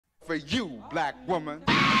for you, black woman.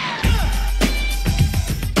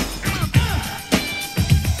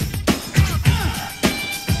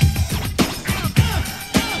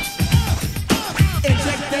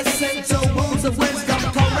 Inject the essential rules of wisdom.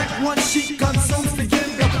 Correct one she consumes to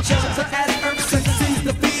give them shelter as earth sees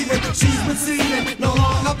the fever. She's receiving, no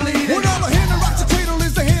longer bleeding. When all the hand that rocks the cradle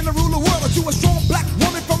is the hand that rule the world. To a strong black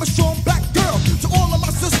woman from a strong black girl. To all of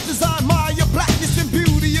my sisters, I admire your blackness and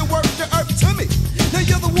beauty. You work the earth to me. Now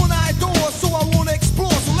you're the one I adore, so I wanna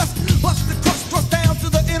explore. So let's bust the crust, thrust down to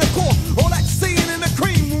the inner core. All that seeing in the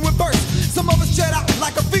cream when we burst. Some of us jet out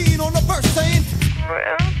like a fiend on the verse saying,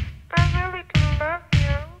 well, I really do love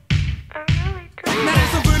you. I really do. now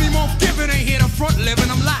there's a really more giving, ain't here the front living,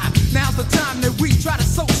 I'm live. Now's the time that we try to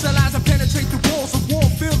socialize and penetrate the walls of war,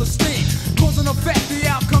 feel the steam. Cause and effect, the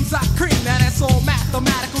outcomes I cream. Now that's all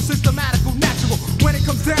mathematical, systematical, natural. When it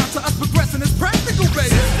comes down to us progressing, it's practical,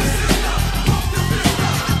 baby.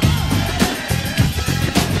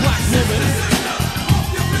 Black woman.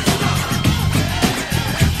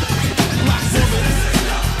 Black woman.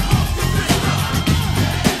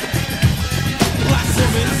 Black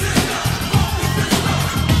woman.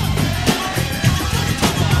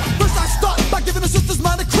 first I start by giving the sisters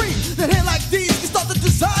mine a cream. Then hair like these can start to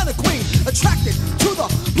design a queen. Attracted to the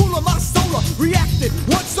rule of my solar. Reacted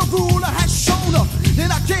once the ruler has shown her.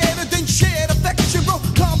 Then I cared and then shared affection. Broke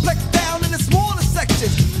complex down in the smaller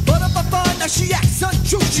sections. But if I find that she acts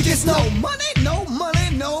untrue, she gets no money, no money,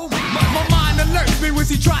 no money. My mind alerts me when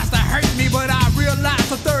she tries to hurt me, but I realize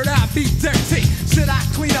her third eye be dirty. Should I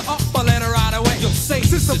clean her up or let her right away? You'll say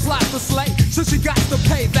sister plot to slay, so she got to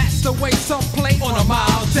pay. That's the way some play on a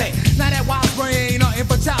mild day. Now that wild spray ain't nothing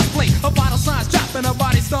but child's play. Her vital signs dropping, her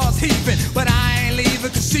body starts heaving, but I ain't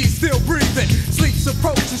leaving 'cause she's still breathing. Sleep's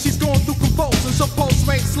approaching, she